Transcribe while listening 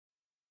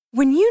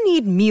When you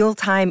need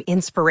mealtime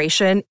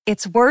inspiration,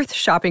 it's worth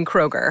shopping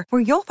Kroger,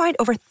 where you'll find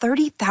over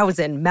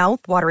 30,000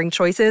 mouth-watering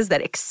choices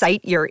that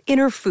excite your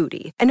inner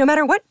foodie. And no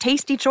matter what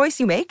tasty choice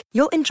you make,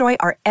 you'll enjoy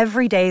our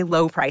everyday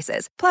low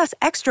prices, plus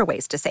extra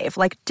ways to save,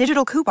 like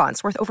digital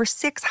coupons worth over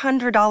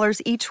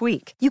 $600 each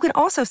week. You can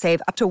also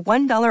save up to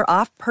 $1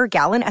 off per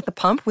gallon at the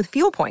pump with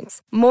fuel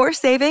points. More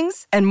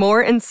savings and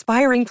more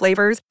inspiring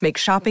flavors make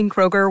shopping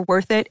Kroger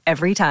worth it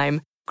every time.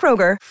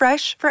 Kroger,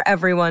 fresh for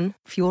everyone.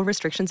 Fuel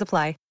restrictions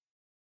apply.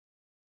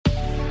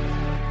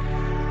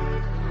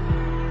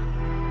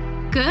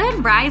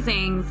 Good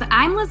risings.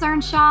 I'm Liz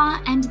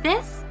Earnshaw, and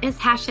this is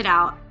Hash It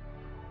Out.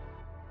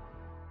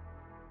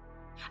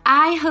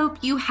 I hope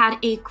you had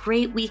a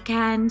great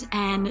weekend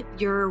and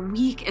your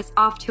week is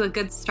off to a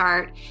good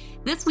start.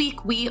 This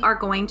week, we are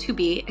going to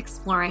be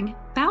exploring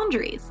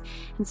boundaries.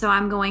 And so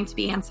I'm going to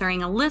be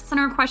answering a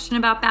listener question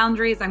about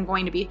boundaries. I'm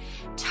going to be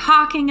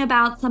talking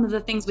about some of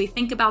the things we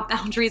think about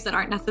boundaries that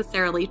aren't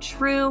necessarily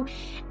true.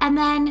 And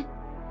then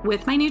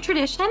with my new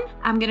tradition,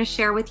 I'm going to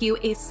share with you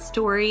a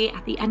story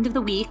at the end of the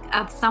week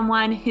of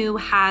someone who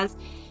has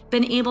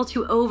been able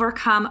to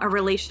overcome a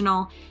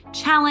relational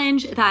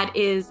challenge that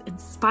is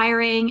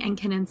inspiring and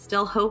can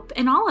instill hope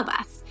in all of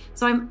us.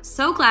 So I'm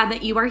so glad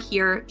that you are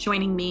here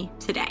joining me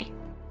today.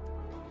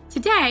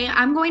 Today,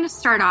 I'm going to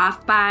start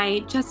off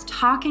by just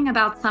talking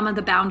about some of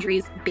the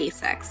boundaries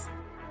basics.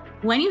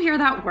 When you hear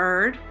that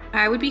word,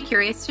 I would be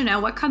curious to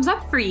know what comes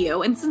up for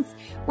you. And since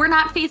we're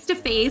not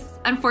face-to-face,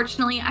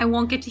 unfortunately, I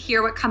won't get to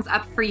hear what comes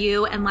up for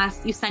you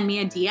unless you send me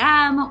a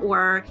DM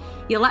or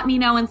you let me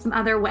know in some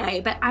other way.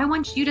 But I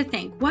want you to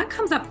think, what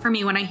comes up for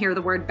me when I hear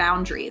the word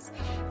boundaries?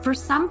 For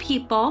some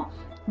people,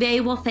 they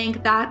will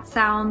think that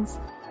sounds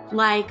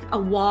like a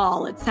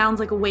wall. It sounds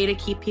like a way to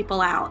keep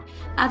people out.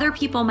 Other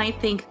people might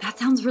think, that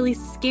sounds really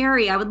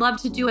scary. I would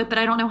love to do it, but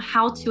I don't know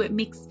how to. It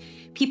makes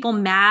people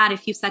mad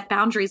if you set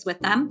boundaries with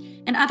them.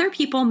 And other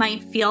people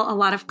might feel a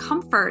lot of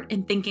comfort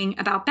in thinking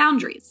about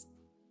boundaries.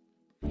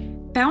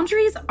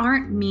 Boundaries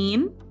aren't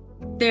mean.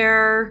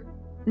 They're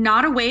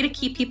not a way to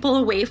keep people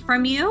away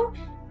from you.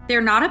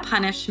 They're not a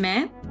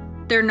punishment.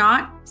 They're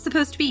not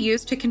supposed to be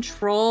used to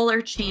control or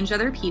change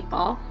other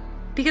people.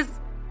 Because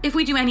if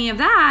we do any of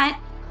that,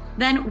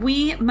 then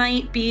we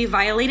might be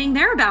violating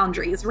their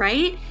boundaries,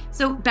 right?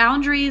 So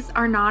boundaries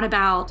are not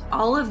about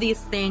all of these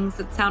things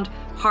that sound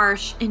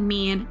harsh and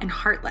mean and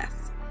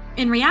heartless.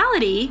 In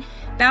reality,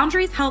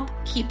 boundaries help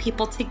keep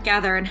people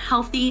together in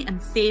healthy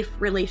and safe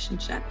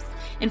relationships.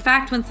 In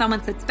fact, when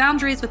someone sets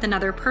boundaries with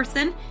another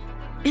person,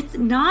 it's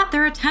not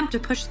their attempt to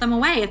push them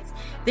away. It's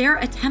their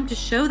attempt to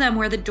show them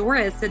where the door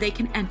is so they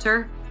can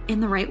enter in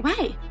the right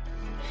way.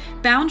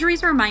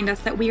 Boundaries remind us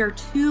that we are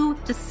two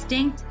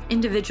distinct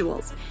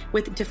individuals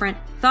with different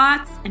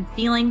thoughts and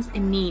feelings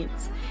and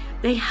needs.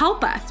 They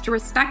help us to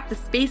respect the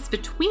space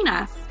between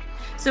us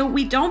so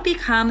we don't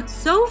become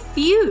so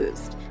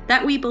fused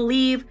that we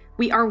believe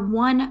we are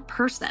one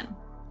person,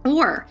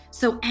 or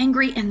so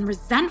angry and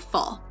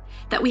resentful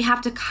that we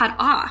have to cut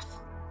off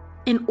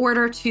in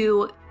order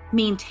to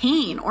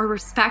maintain or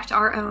respect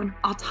our own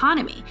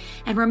autonomy.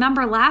 And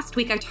remember, last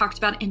week I talked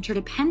about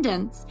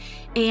interdependence,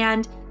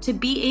 and to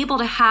be able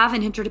to have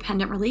an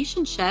interdependent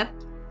relationship,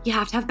 you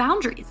have to have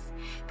boundaries.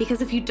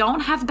 Because if you don't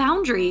have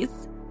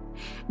boundaries,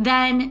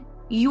 then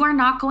you are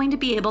not going to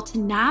be able to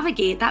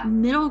navigate that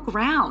middle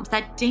ground,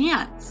 that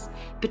dance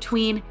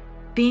between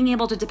being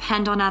able to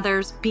depend on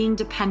others, being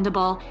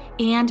dependable,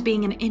 and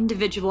being an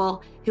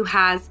individual who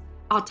has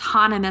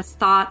autonomous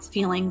thoughts,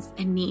 feelings,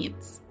 and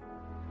needs.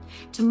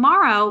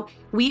 Tomorrow,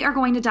 we are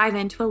going to dive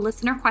into a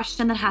listener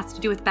question that has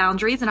to do with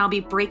boundaries, and I'll be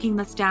breaking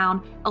this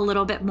down a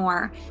little bit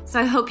more. So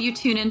I hope you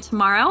tune in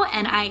tomorrow,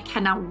 and I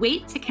cannot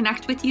wait to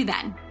connect with you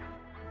then.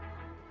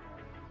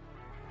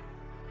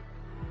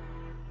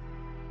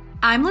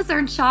 I'm Liz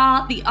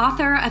Earnshaw, the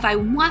author of I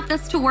Want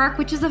This to Work,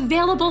 which is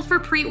available for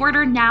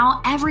pre-order now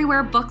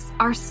everywhere books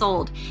are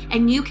sold.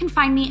 And you can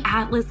find me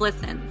at Liz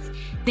Listens.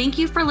 Thank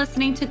you for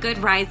listening to Good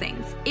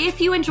Risings.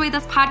 If you enjoy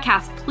this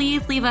podcast,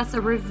 please leave us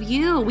a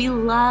review. We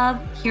love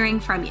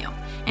hearing from you.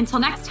 Until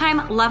next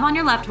time, love on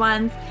your loved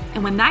ones.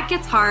 And when that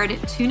gets hard,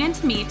 tune in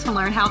to me to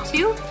learn how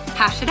to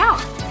hash it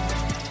out.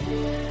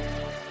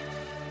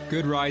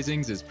 Good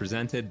Risings is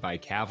presented by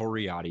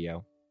Cavalry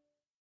Audio.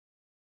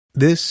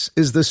 This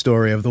is the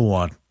story of the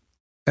one.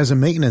 As a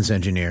maintenance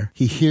engineer,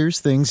 he hears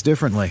things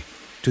differently.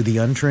 To the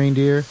untrained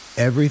ear,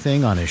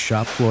 everything on his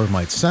shop floor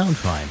might sound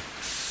fine,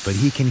 but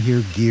he can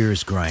hear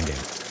gears grinding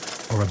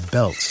or a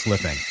belt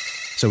slipping.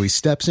 So he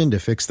steps in to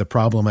fix the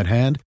problem at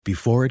hand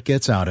before it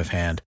gets out of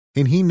hand.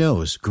 And he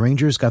knows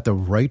Grainger's got the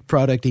right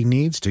product he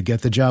needs to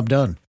get the job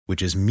done,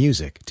 which is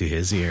music to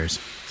his ears.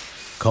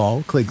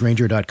 Call, click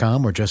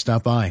Grainger.com, or just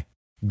stop by.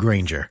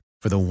 Grainger,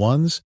 for the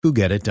ones who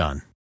get it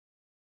done.